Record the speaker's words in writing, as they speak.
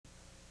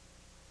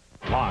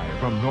Live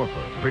from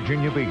Norfolk,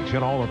 Virginia Beach,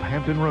 and all of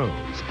Hampton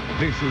Roads,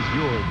 this is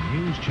your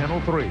News Channel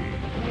 3,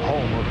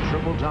 home of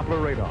triple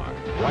Doppler radar,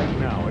 right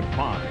now at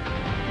 5.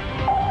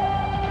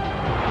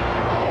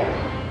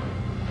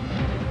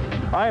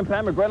 I am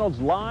Pat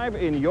McReynolds live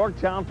in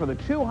Yorktown for the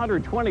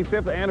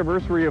 225th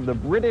anniversary of the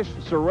British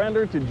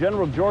surrender to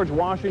General George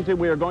Washington.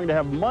 We are going to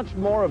have much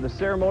more of the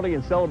ceremony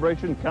and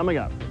celebration coming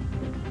up.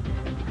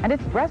 And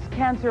it's Breast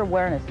Cancer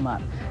Awareness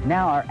Month.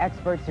 Now our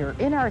experts are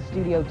in our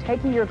studio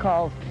taking your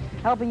calls,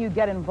 helping you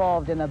get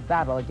involved in the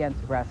battle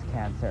against breast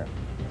cancer.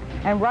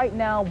 And right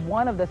now,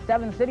 one of the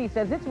 7 cities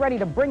says it's ready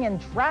to bring in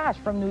trash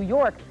from New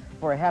York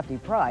for a hefty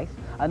price.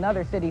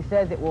 Another city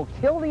says it will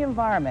kill the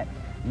environment.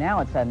 Now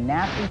it's a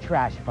nasty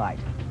trash fight.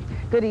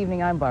 Good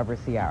evening, I'm Barbara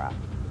Ciara.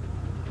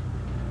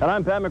 And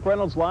I'm Pat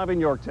McReynolds live in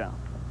Yorktown.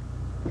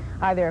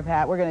 Hi there,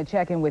 Pat. We're going to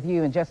check in with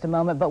you in just a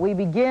moment, but we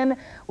begin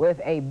with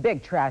a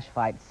big trash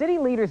fight. City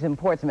leaders in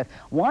Portsmouth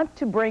want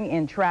to bring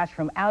in trash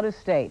from out of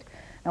state.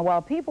 Now,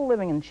 while people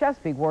living in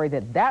Chesapeake worry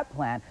that that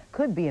plant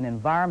could be an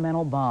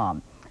environmental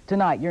bomb.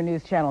 Tonight, your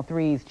News Channel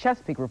 3's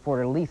Chesapeake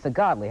reporter Lisa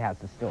Godley has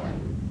the story.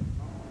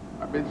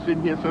 I've been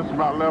sitting here since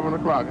about 11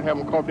 o'clock and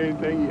haven't caught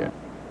anything yet.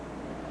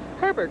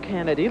 Herbert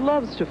Kennedy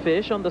loves to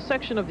fish on the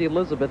section of the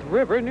Elizabeth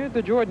River near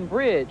the Jordan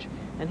Bridge,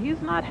 and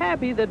he's not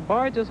happy that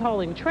barges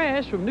hauling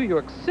trash from New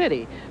York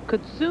City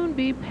could soon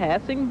be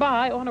passing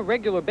by on a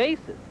regular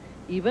basis,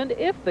 even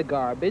if the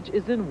garbage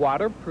is in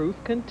waterproof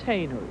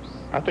containers.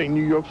 I think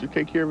New York should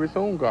take care of its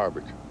own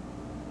garbage.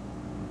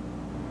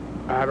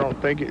 I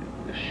don't think it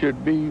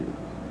should be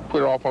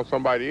put off on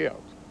somebody else.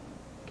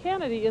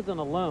 Kennedy isn't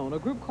alone. A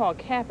group called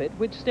CAPIT,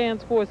 which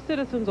stands for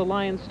Citizens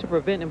Alliance to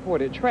Prevent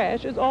Imported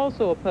Trash, is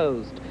also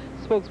opposed.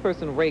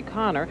 Spokesperson Ray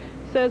Connor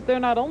says they're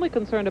not only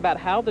concerned about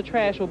how the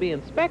trash will be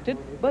inspected,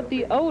 but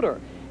the odor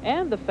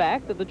and the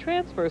fact that the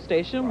transfer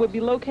station would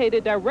be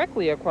located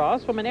directly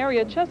across from an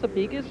area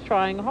Chesapeake is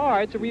trying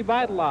hard to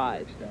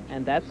revitalize.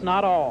 And that's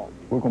not all.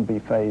 We're going to be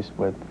faced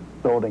with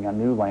building a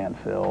new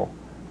landfill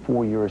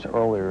 4 years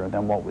earlier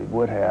than what we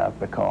would have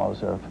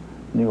because of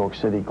New York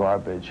City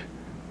garbage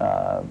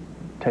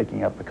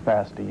taking up the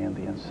capacity in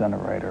the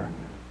incinerator.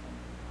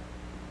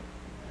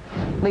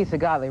 Lisa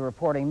Godley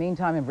reporting.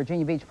 Meantime, in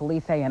Virginia Beach,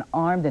 police say an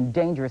armed and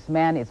dangerous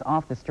man is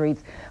off the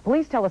streets.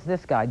 Police tell us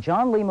this guy,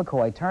 John Lee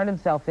McCoy, turned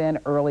himself in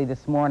early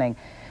this morning.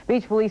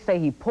 Beach police say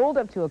he pulled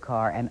up to a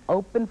car and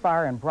opened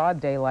fire in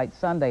broad daylight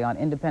Sunday on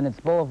Independence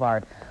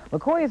Boulevard.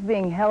 McCoy is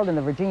being held in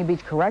the Virginia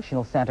Beach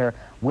Correctional Center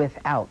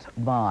without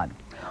bond.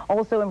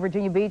 Also in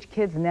Virginia Beach,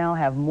 kids now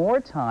have more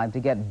time to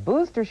get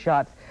booster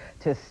shots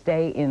to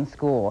stay in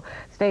school.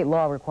 State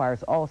law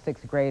requires all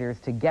 6th graders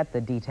to get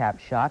the DTaP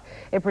shot.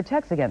 It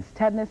protects against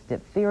tetanus,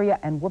 diphtheria,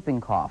 and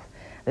whooping cough.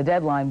 The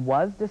deadline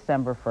was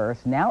December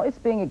 1st. Now it's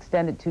being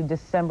extended to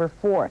December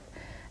 4th.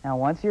 Now,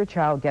 once your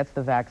child gets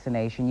the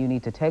vaccination, you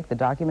need to take the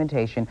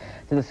documentation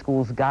to the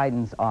school's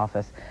guidance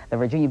office. The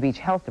Virginia Beach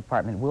Health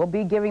Department will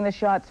be giving the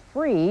shots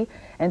free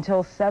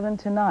until 7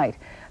 tonight.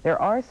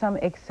 There are some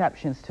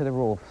exceptions to the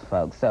rules,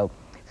 folks. So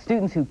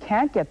students who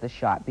can't get the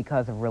shot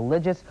because of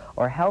religious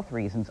or health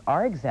reasons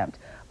are exempt,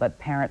 but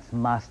parents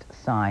must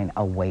sign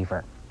a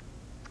waiver.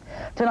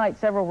 Tonight,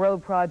 several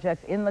road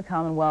projects in the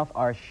Commonwealth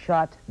are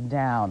shut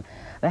down.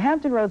 The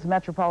Hampton Roads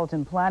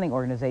Metropolitan Planning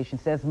Organization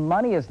says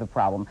money is the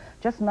problem,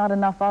 just not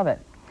enough of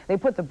it. They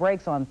put the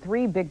brakes on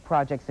 3 big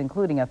projects,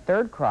 including a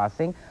 3rd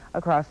crossing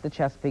across the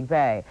Chesapeake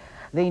Bay,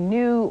 the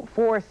new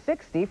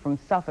 460 from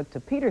Suffolk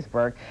to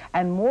Petersburg,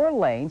 and more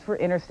lanes for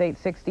Interstate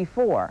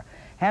 64.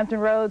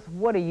 Hampton Roads,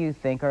 what do you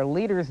think? Are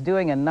leaders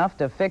doing enough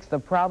to fix the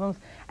problems?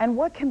 And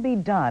what can be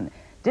done?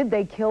 Did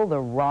they kill the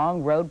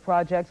wrong road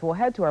projects? Well,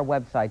 head to our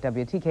website,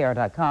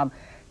 WTKR.com.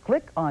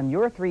 Click on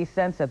your 3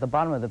 cents at the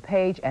bottom of the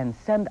page and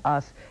send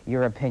us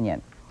your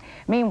opinion.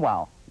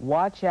 Meanwhile,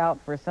 watch out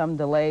for some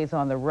delays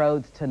on the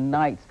roads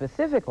tonight,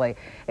 specifically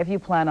if you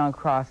plan on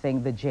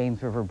crossing the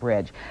James River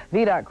Bridge.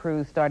 VDOT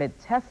crews started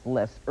test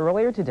lifts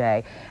earlier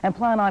today and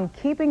plan on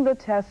keeping the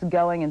tests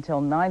going until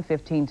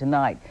 9:15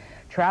 tonight.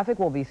 Traffic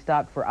will be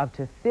stopped for up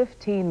to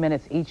 15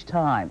 minutes each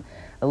time.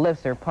 The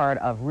lifts are part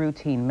of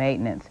routine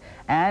maintenance.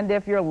 And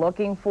if you're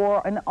looking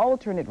for an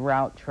alternate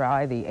route,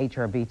 try the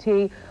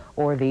HRBT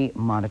or the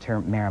Monitor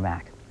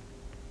Merrimack.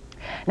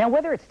 Now,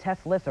 whether it's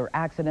test lifts or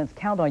accidents,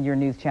 count on your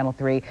News Channel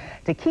 3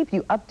 to keep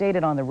you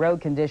updated on the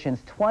road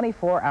conditions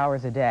 24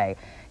 hours a day.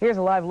 Here's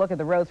a live look at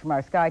the roads from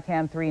our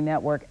Skycam 3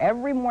 network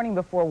every morning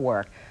before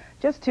work.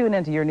 Just tune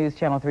into your News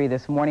Channel 3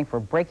 this morning for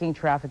breaking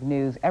traffic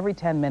news every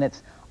 10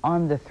 minutes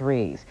on the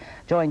 3s.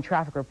 Join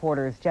traffic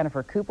reporters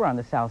Jennifer Cooper on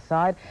the south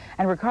side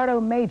and Ricardo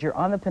Major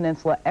on the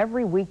peninsula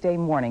every weekday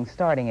morning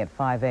starting at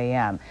 5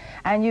 a.m.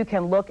 And you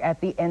can look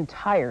at the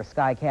entire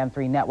Skycam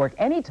 3 network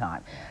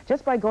anytime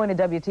just by going to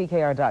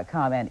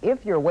WTKR.com. And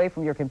if you're away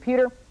from your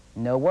computer,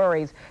 no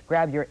worries.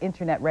 Grab your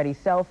internet-ready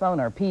cell phone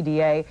or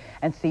PDA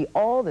and see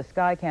all the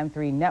Skycam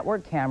 3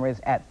 network cameras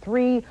at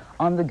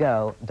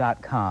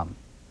 3onthego.com.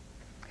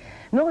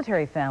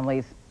 Military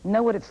families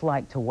know what it's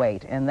like to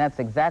wait, and that's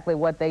exactly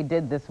what they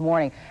did this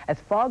morning as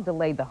fog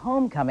delayed the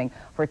homecoming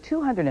for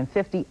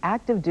 250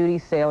 active duty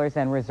sailors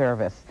and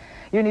reservists.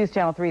 Your News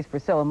Channel 3's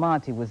Priscilla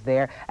Monti was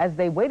there as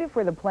they waited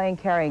for the plane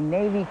carrying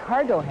Navy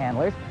cargo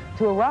handlers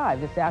to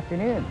arrive this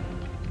afternoon.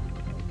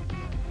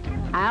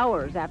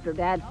 Hours after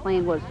Dad's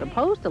plane was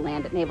supposed to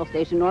land at Naval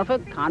Station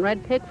Norfolk,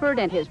 Conrad Pickford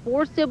and his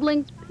 4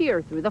 siblings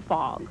peer through the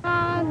fog.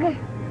 Fog.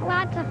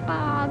 Lots of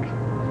fog.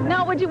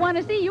 Not what you want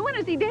to see. You want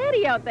to see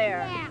Daddy out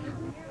there. Yeah.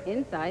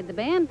 Inside, the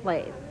band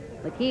plays.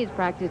 Lakeith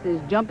practices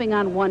jumping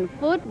on 1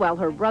 foot while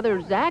her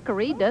brother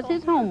Zachary does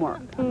his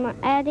homework. I'm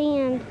adding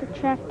and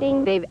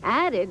subtracting. They've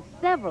added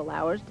several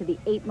hours to the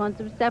 8 months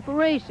of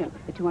separation.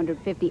 The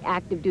 250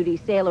 active duty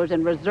sailors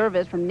and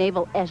reservists from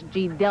Naval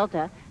SG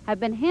Delta have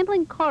been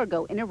handling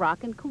cargo in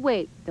Iraq and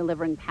Kuwait,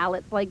 delivering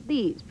pallets like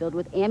these filled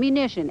with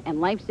ammunition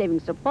and life-saving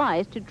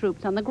supplies to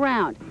troops on the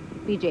ground.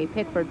 B.J.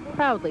 Pickford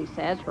proudly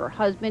says her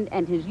husband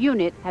and his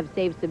unit have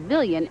saved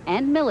civilian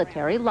and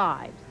military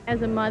lives.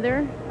 As a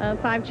mother of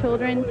 5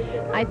 children,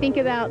 I think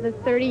about the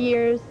 30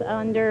 years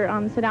under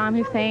Saddam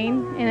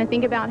Hussein, and I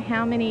think about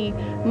how many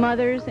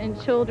mothers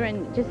and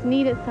children just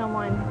needed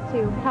someone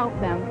to help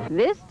them.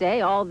 This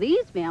day, all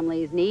these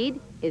families need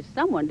is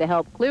someone to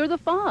help clear the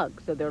fog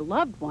so their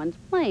loved one's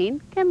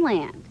plane can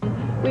land.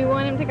 We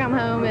want him to come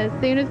home as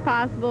soon as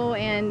possible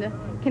and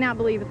cannot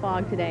believe the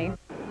fog today.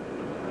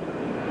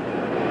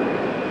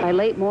 By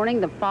late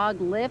morning, the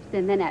fog lifts,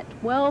 and then at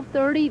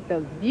 12:30, the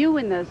view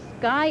in the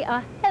sky,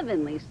 a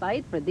heavenly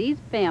sight for these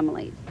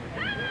families.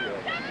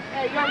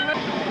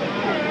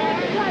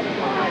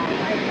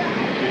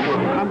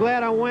 I'm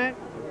glad I went.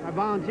 I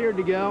volunteered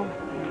to go,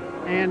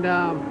 and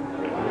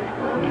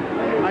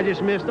I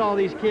just missed all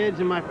these kids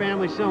and my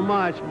family so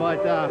much,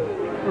 but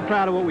we're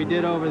proud of what we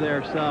did over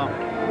there, so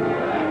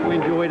we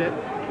enjoyed it.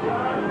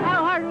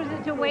 How hard was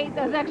it to wait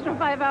those extra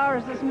 5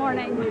 hours this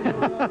morning?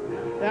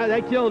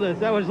 They killed us.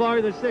 That was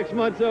longer than 6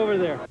 months over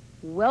there.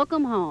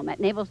 Welcome home at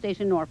Naval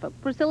Station Norfolk.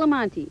 Priscilla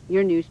Monti,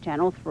 your News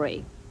Channel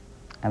 3.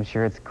 I'm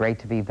sure it's great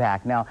to be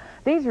back. Now,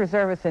 these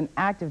reservists and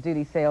active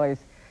duty sailors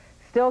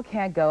still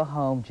can't go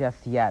home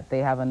just yet. They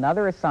have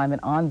another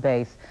assignment on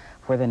base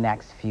for the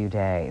next few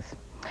days.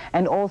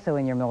 And also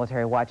in your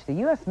military watch, the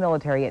U.S.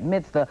 military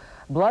admits the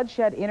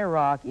bloodshed in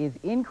Iraq is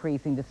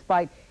increasing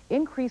despite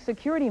increased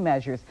security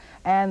measures,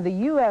 and the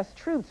U.S.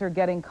 troops are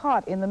getting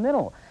caught in the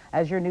middle.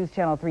 As your News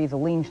Channel 3's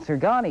Aline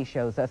Sergani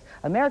shows us,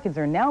 Americans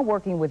are now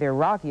working with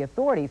Iraqi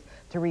authorities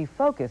to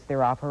refocus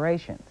their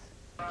operations.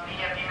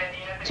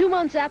 2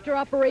 months after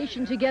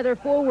Operation Together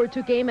Forward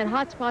took aim at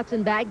hotspots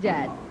in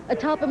Baghdad, a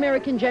top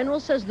American general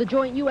says the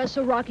joint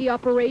U.S.-Iraqi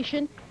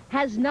operation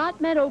has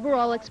not met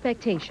overall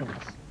expectations.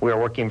 We are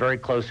working very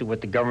closely with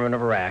the government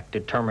of Iraq to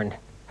determine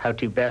how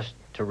to best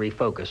to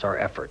refocus our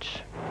efforts.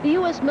 The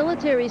U.S.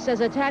 military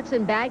says attacks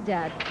in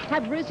Baghdad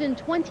have risen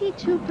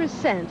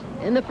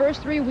 22% in the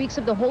first 3 weeks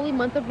of the holy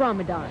month of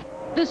Ramadan.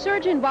 The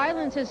surge in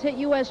violence has hit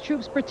U.S.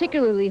 troops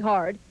particularly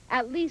hard.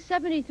 At least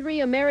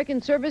 73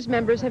 American service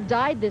members have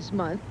died this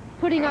month,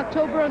 putting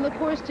October on the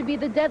course to be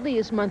the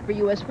deadliest month for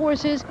U.S.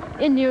 forces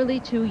in nearly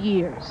 2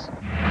 years.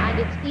 And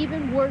it's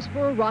even worse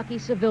for Iraqi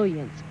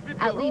civilians.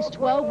 At least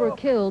 12 were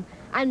killed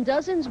and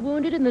dozens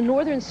wounded in the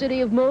northern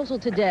city of Mosul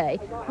today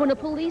when a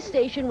police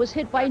station was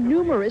hit by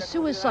numerous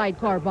suicide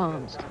car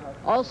bombs.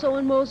 Also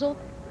in Mosul,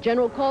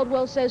 General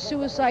Caldwell says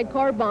suicide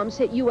car bombs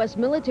hit U.S.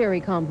 military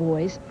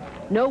convoys.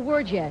 No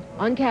word yet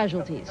on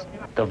casualties.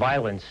 The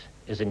violence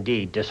is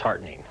indeed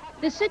disheartening.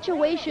 The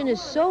situation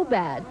is so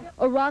bad,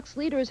 Iraq's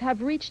leaders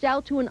have reached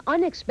out to an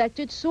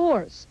unexpected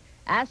source,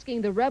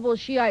 asking the rebel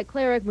Shiite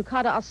cleric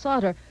Muqtada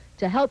al-Sadr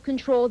to help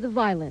control the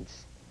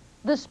violence.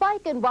 The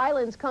spike in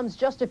violence comes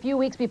just a few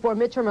weeks before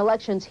midterm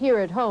elections here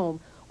at home,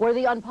 where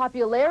the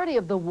unpopularity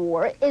of the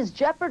war is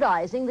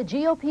jeopardizing the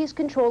GOP's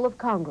control of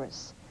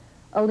Congress.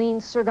 Aline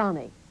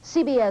Sergani,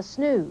 CBS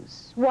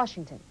News,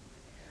 Washington.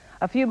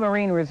 A few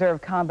Marine Reserve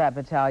combat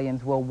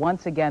battalions will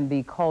once again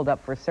be called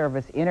up for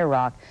service in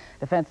Iraq.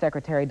 Defense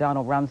Secretary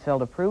Donald Rumsfeld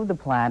approved the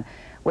plan,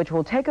 which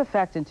will take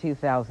effect in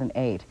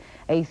 2008.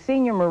 A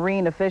senior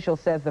Marine official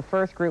says the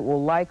first group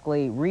will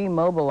likely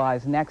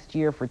remobilize next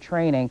year for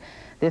training.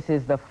 This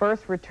is the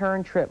first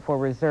return trip for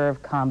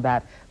Reserve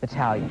combat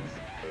battalions.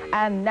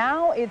 And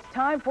now it's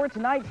time for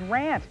tonight's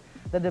rant,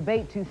 the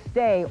debate to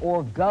stay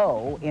or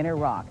go in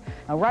Iraq.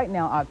 Now, right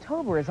now,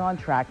 October is on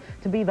track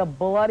to be the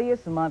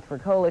bloodiest month for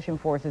coalition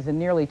forces in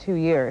nearly 2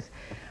 years.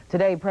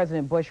 Today,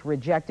 President Bush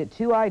rejected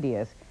 2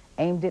 ideas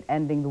aimed at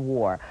ending the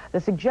war. The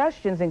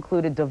suggestions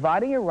included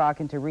dividing Iraq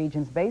into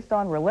regions based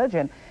on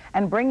religion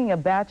and bringing a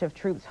batch of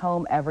troops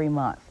home every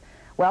month.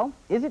 Well,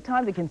 is it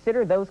time to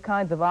consider those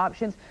kinds of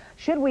options?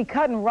 Should we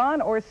cut and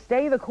run or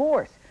stay the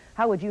course?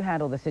 How would you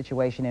handle the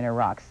situation in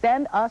Iraq?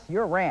 Send us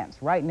your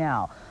rants right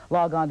now.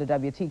 Log on to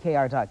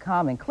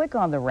WTKR.com and click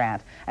on the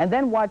rant, and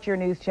then watch your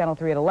News Channel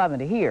 3 at 11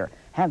 to hear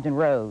Hampton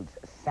Roads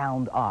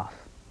sound off.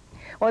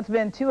 Well, it's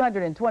been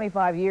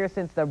 225 years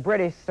since the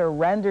British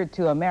surrendered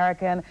to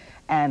American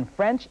and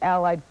French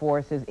allied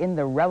forces in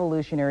the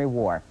Revolutionary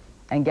War.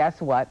 And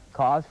guess what?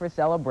 Cause for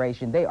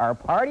celebration. They are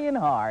partying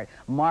hard,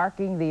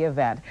 marking the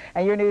event.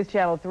 And your News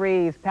Channel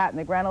 3's Pat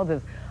McReynolds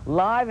is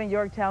live in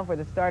Yorktown for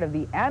the start of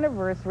the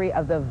anniversary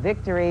of the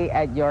victory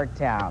at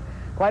Yorktown.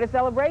 Quite a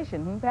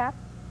celebration, Pat?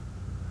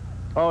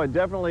 Oh, it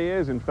definitely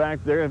is. In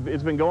fact,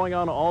 it's been going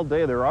on all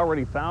day. There are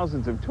already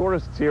thousands of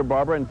tourists here,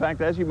 Barbara. In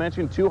fact, as you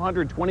mentioned,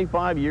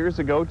 225 years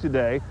ago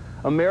today,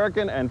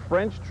 American and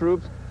French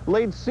troops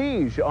laid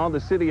siege on the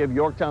city of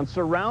Yorktown,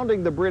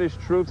 surrounding the British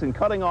troops and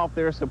cutting off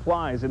their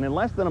supplies. And in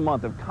less than a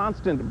month of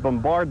constant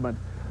bombardment,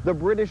 the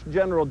British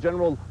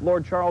General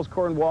Lord Charles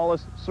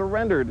Cornwallis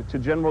surrendered to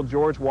General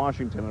George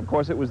Washington. And of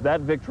course, it was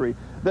that victory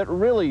that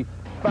really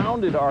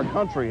founded our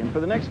country. And for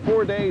the next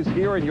 4 days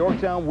here in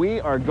Yorktown, we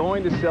are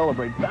going to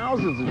celebrate.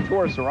 Thousands of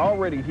tourists are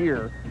already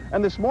here.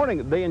 And this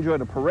morning, they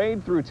enjoyed a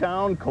parade through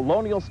town,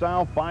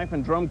 colonial-style fife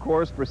and drum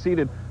corps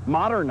preceded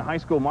modern high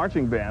school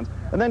marching bands,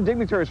 and then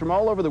dignitaries from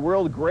all over the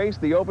world graced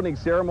the opening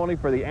ceremony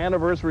for the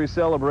anniversary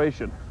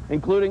celebration,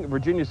 including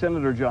Virginia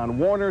Senator John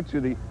Warner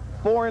to the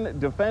Foreign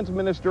Defense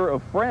Minister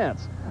of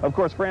France. Of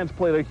course, France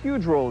played a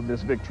huge role in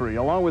this victory.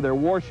 Along with their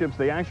warships,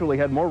 they actually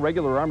had more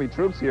regular Army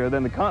troops here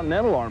than the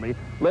Continental Army,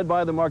 led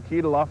by the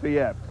Marquis de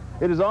Lafayette.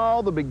 It is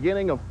all the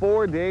beginning of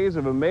 4 days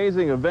of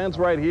amazing events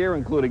right here,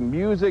 including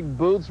music,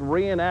 booths,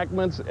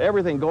 reenactments,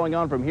 everything going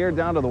on from here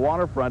down to the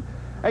waterfront.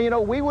 And, you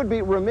know, we would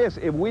be remiss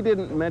if we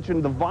didn't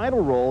mention the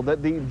vital role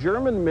that the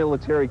German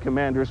military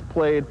commanders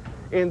played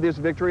in this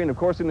victory and, of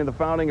course, in the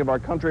founding of our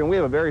country. And we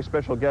have a very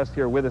special guest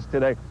here with us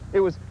today. It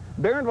was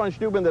Baron von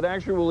Steuben that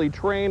actually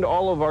trained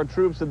all of our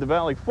troops at the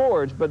Valley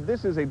Forge, but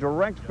this is a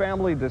direct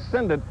family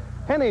descendant,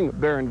 Henning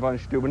Baron von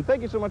Steuben.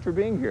 Thank you so much for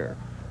being here.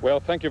 Well,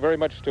 thank you very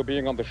much for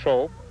being on the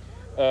show.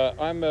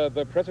 I'm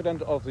the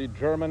president of the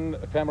German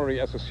Family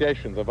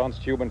Association, the von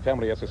Steuben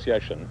Family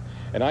Association,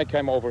 and I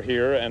came over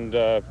here and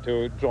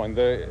to join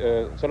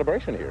the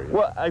celebration here.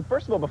 Well,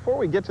 first of all, before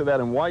we get to that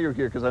and why you're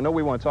here, because I know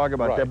we want to talk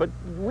about that, but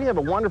we have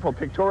a wonderful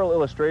pictorial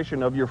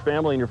illustration of your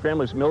family and your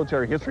family's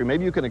military history.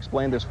 Maybe you can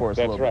explain this for us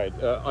a little bit.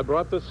 That's right. I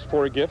brought this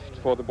for a gift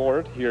for the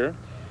board here.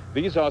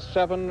 These are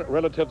 7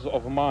 relatives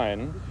of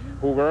mine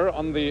who were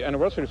on the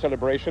anniversary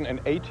celebration in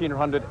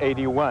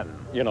 1881,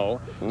 you know.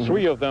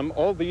 3 of them,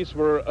 all these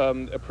were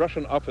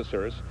Prussian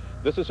officers.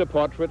 This is a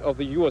portrait of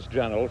the U.S.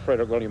 General,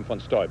 Frederick William von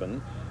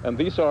Steuben. And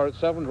these are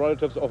 7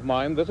 relatives of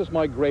mine. This is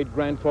my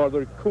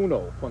great-grandfather,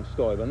 Kuno von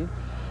Steuben.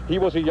 He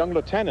was a young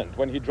lieutenant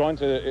when he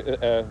joined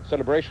a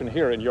celebration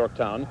here in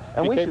Yorktown.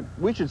 And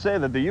we should say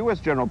that the U.S.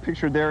 General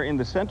pictured there in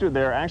the center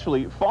there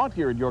actually fought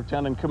here at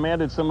Yorktown and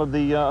commanded some of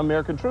the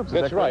American troops.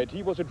 That's right.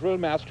 He was a drill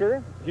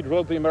master. He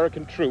drilled the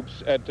American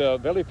troops at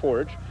Valley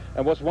Forge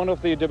and was one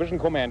of the division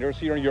commanders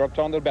here in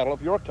Yorktown, the Battle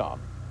of Yorktown.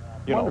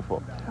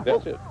 Wonderful.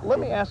 That's it.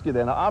 Let me ask you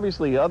then,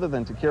 obviously, other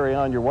than to carry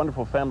on your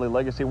wonderful family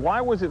legacy, why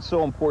was it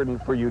so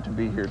important for you to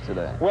be here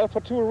today? Well,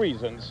 for 2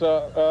 reasons.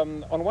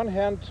 On one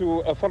hand,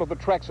 to follow the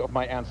tracks of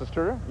my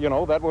ancestor, you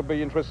know, that would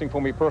be interesting for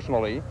me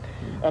personally.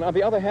 And on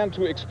the other hand,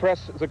 to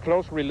express the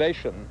close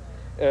relation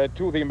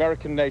to the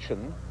American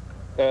nation,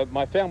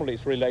 my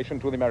family's relation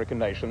to the American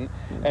nation,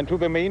 and to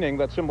the meaning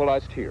that's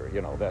symbolized here,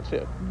 you know, that's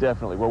it.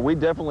 Definitely. Well, we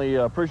definitely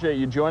appreciate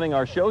you joining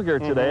our show here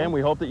today, and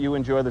we hope that you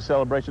enjoy the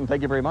celebration.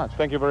 Thank you very much.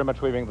 Thank you very much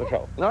for being the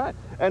show. All right.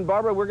 And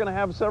Barbara, we're going to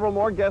have several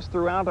more guests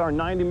throughout our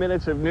 90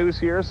 minutes of news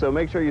here, so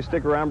make sure you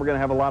stick around. We're going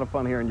to have a lot of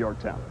fun here in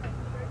Yorktown.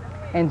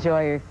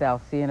 Enjoy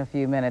yourself. See you in a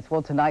few minutes.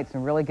 Well, tonight,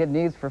 some really good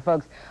news for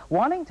folks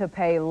wanting to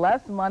pay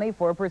less money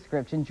for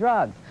prescription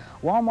drugs.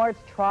 Walmart's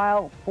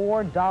trial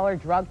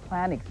 $4 drug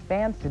plan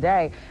expands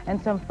today,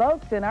 and some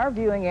folks in our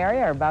viewing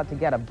area are about to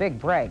get a big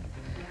break.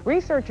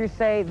 Researchers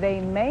say they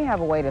may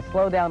have a way to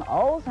slow down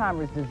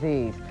Alzheimer's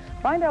disease.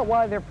 Find out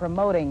why they're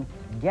promoting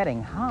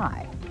getting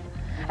high.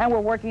 And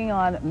we're working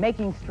on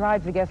making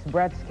strides against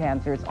breast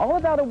cancer. It's all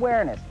about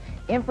awareness.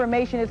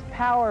 Information is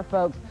power,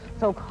 folks,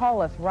 so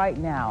call us right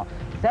now.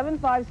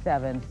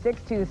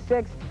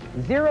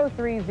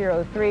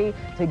 757-626-0303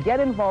 to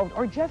get involved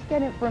or just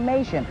get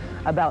information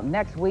about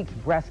next week's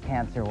breast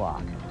cancer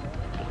walk.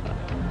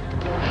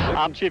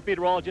 I'm Chief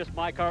Meteorologist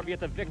Mike Harvey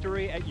at the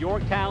Victory at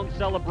Yorktown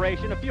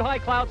celebration. A few high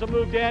clouds will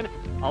move in.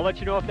 I'll let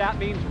you know if that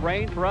means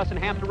rain for us in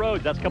Hampton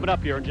Roads. That's coming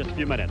up here in just a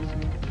few minutes.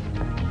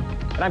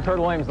 And I'm Kurt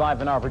Williams live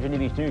in our Virginia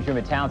Beach newsroom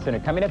at Town Center.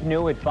 Coming up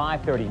new at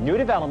 5:30, new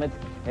developments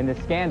in the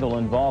scandal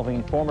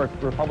involving former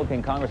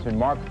Republican Congressman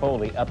Mark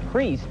Foley. A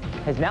priest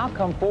has now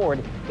come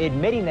forward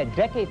admitting that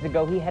decades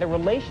ago he had a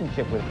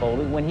relationship with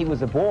Foley when he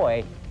was a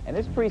boy. And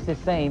this priest is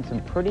saying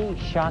some pretty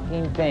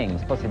shocking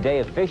things. Plus, a day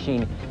of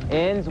fishing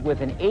ends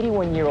with an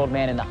 81-year-old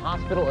man in the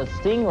hospital. A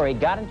stingray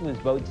got into his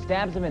boat,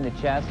 stabs him in the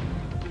chest.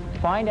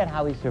 Find out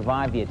how he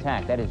survived the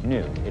attack. That is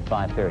new at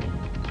 5:30.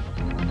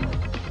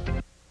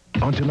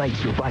 On tonight's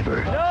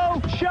Survivor. No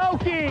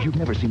choking! You've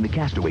never seen the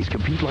castaways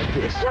compete like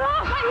this. Get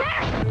off my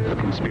neck! The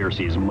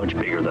conspiracy is much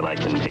bigger than I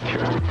can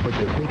picture. But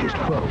their biggest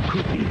foe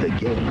could be the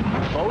game.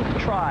 Both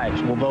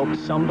tribes will vote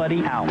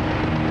somebody out.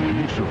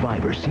 New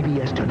Survivor,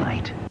 CBS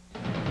tonight.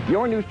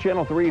 Your News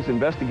Channel 3 is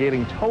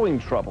investigating towing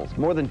troubles.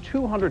 More than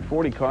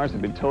 240 cars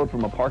have been towed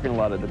from a parking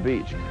lot at the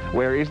beach.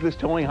 Where is this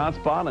towing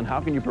hotspot, and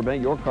how can you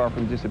prevent your car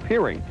from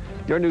disappearing?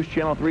 Your News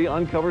Channel 3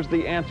 uncovers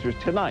the answers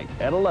tonight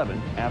at 11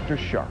 after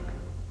Shark.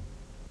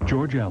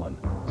 George Allen,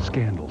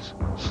 scandals,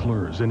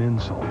 slurs, and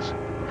insults.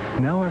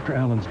 Now after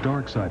Allen's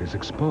dark side is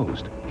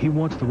exposed, he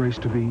wants the race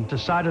to be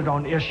decided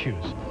on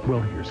issues.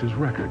 Well, here's his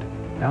record.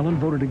 Allen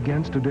voted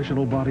against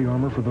additional body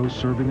armor for those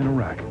serving in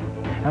Iraq.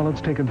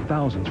 Allen's taken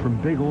thousands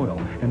from big oil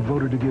and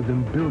voted to give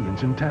them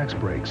billions in tax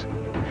breaks.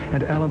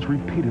 And Allen's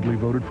repeatedly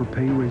voted for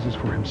pay raises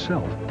for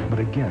himself, but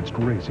against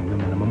raising the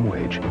minimum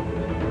wage.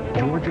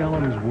 George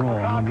Allen is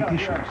wrong on the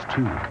issues,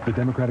 too. The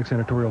Democratic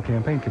Senatorial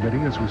Campaign Committee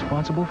is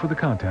responsible for the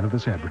content of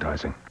this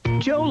advertising.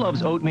 Joe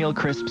loves Oatmeal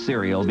Crisp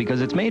cereal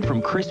because it's made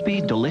from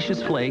crispy,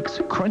 delicious flakes,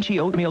 crunchy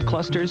oatmeal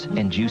clusters,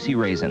 and juicy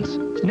raisins.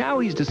 Now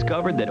he's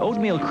discovered that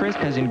Oatmeal Crisp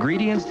has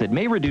ingredients that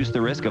may reduce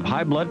the risk of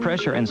high blood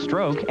pressure and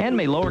stroke and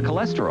may lower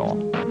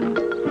cholesterol.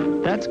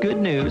 That's good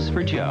news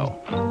for Joe.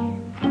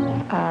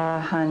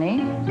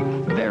 Honey?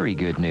 Very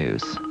good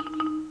news.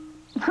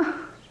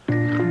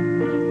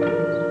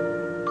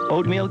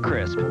 Oatmeal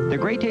Crisp, the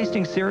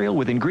great-tasting cereal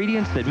with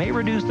ingredients that may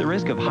reduce the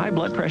risk of high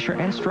blood pressure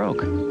and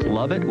stroke.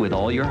 Love it with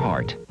all your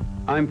heart.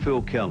 I'm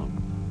Phil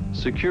Kellum.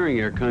 Securing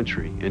our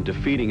country and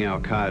defeating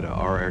Al-Qaeda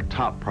are our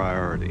top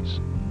priorities.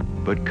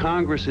 But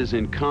Congress's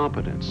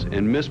incompetence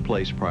and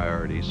misplaced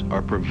priorities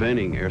are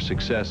preventing our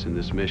success in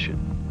this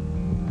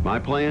mission. My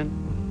plan?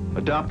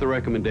 Adopt the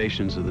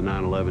recommendations of the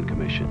 9/11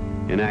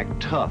 Commission,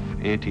 enact tough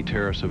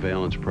anti-terror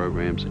surveillance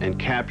programs, and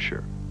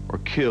capture or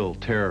kill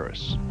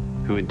terrorists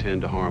who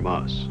intend to harm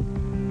us.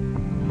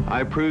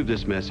 I approve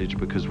this message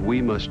because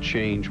we must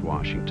change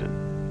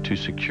Washington to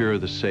secure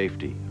the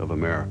safety of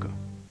America.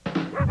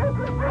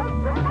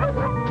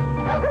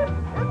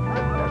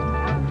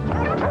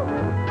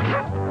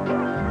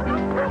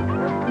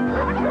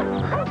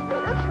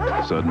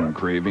 Sudden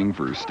craving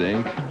for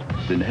steak?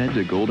 Then head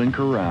to Golden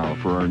Corral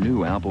for our new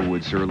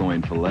Applewood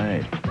sirloin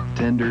filet.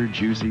 Tender,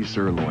 juicy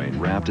sirloin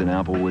wrapped in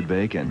Applewood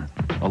bacon,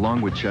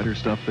 along with cheddar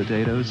stuffed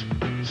potatoes,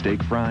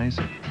 steak fries,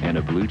 and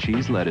a blue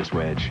cheese lettuce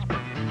wedge.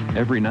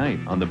 Every night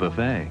on the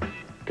buffet,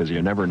 because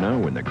you never know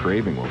when the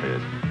craving will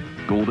hit.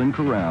 Golden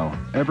Corral.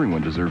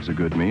 Everyone deserves a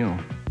good meal.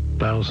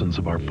 Thousands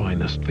of our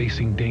finest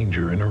facing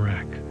danger in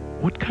Iraq.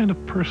 What kind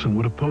of person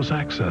would oppose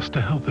access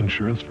to health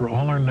insurance for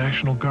all our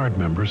National Guard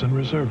members and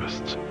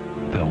reservists?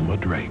 Thelma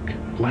Drake.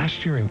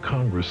 Last year in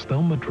Congress,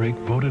 Thelma Drake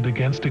voted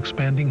against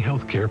expanding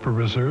health care for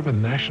Reserve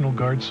and National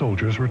Guard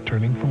soldiers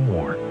returning from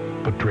war.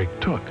 But Drake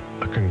took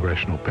a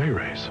congressional pay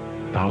raise.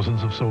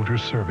 Thousands of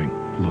soldiers serving,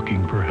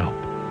 looking for help.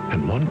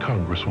 And one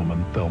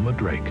Congresswoman, Thelma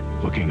Drake,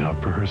 looking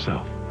out for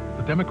herself.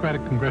 The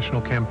Democratic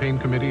Congressional Campaign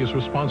Committee is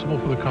responsible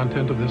for the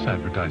content of this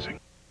advertising.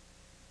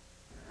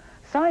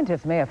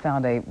 Scientists may have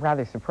found a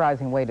rather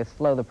surprising way to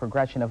slow the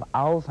progression of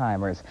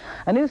Alzheimer's.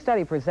 A new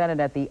study presented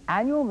at the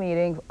annual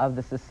meeting of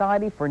the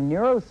Society for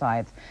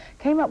Neuroscience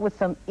came up with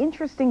some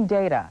interesting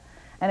data.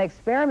 An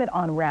experiment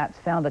on rats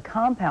found a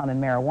compound in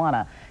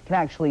marijuana can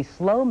actually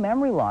slow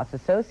memory loss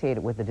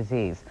associated with the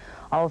disease.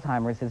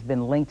 Alzheimer's has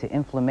been linked to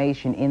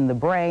inflammation in the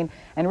brain,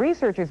 and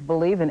researchers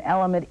believe an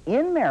element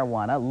in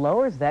marijuana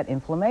lowers that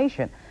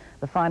inflammation.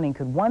 The finding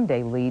could one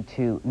day lead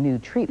to new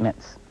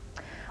treatments.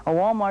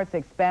 Walmart's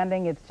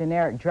expanding its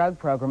generic drug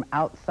program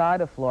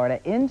outside of Florida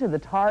into the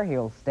Tar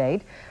Heel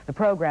state. The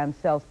program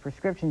sells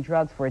prescription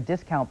drugs for a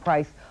discount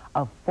price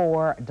of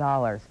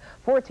 $4.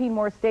 14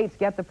 more states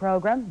get the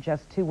program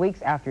just 2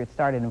 weeks after it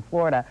started in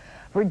Florida.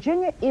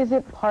 Virginia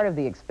isn't part of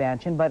the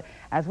expansion, but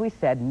as we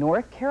said,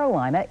 North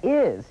Carolina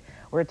is.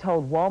 We're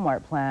told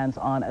Walmart plans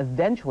on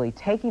eventually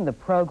taking the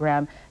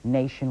program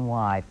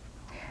nationwide.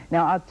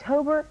 Now,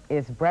 October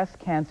is Breast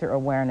Cancer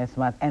Awareness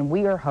Month, and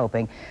we are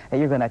hoping that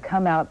you're going to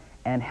come out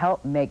and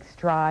help make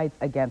strides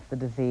against the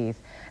disease.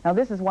 Now,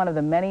 this is one of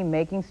the many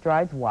Making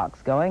Strides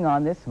walks going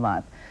on this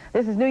month.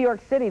 This is New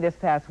York City this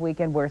past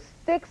weekend, where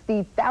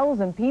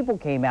 60,000 people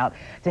came out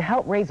to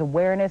help raise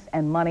awareness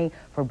and money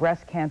for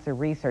breast cancer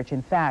research.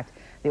 In fact,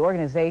 the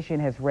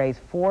organization has raised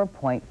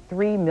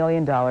 $4.3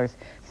 million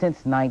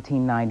since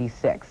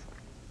 1996.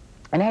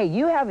 And hey,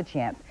 you have a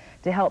chance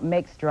to help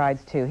make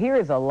strides too. Here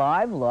is a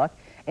live look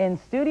in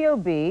Studio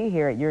B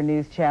here at your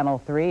News Channel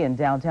 3 in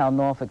downtown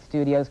Norfolk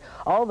Studios.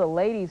 All the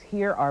ladies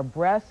here are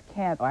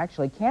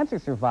cancer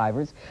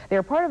survivors.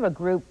 They're part of a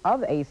group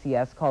of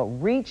ACS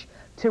called Reach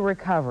to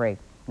Recovery.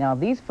 Now,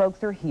 these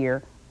folks are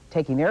here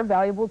taking their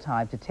valuable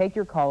time to take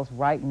your calls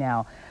right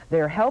now.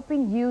 They're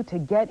helping you to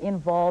get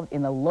involved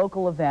in the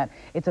local event.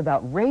 It's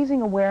about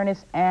raising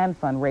awareness and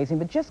fundraising,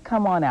 but just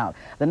come on out.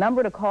 The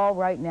number to call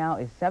right now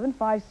is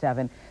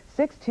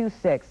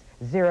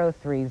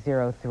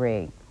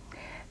 757-626-0303.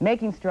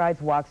 Making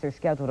Strides walks are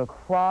scheduled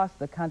across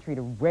the country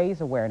to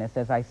raise awareness,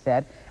 as I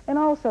said, and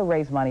also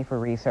raise money for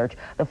research.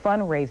 The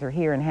fundraiser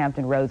here in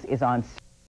Hampton Roads is on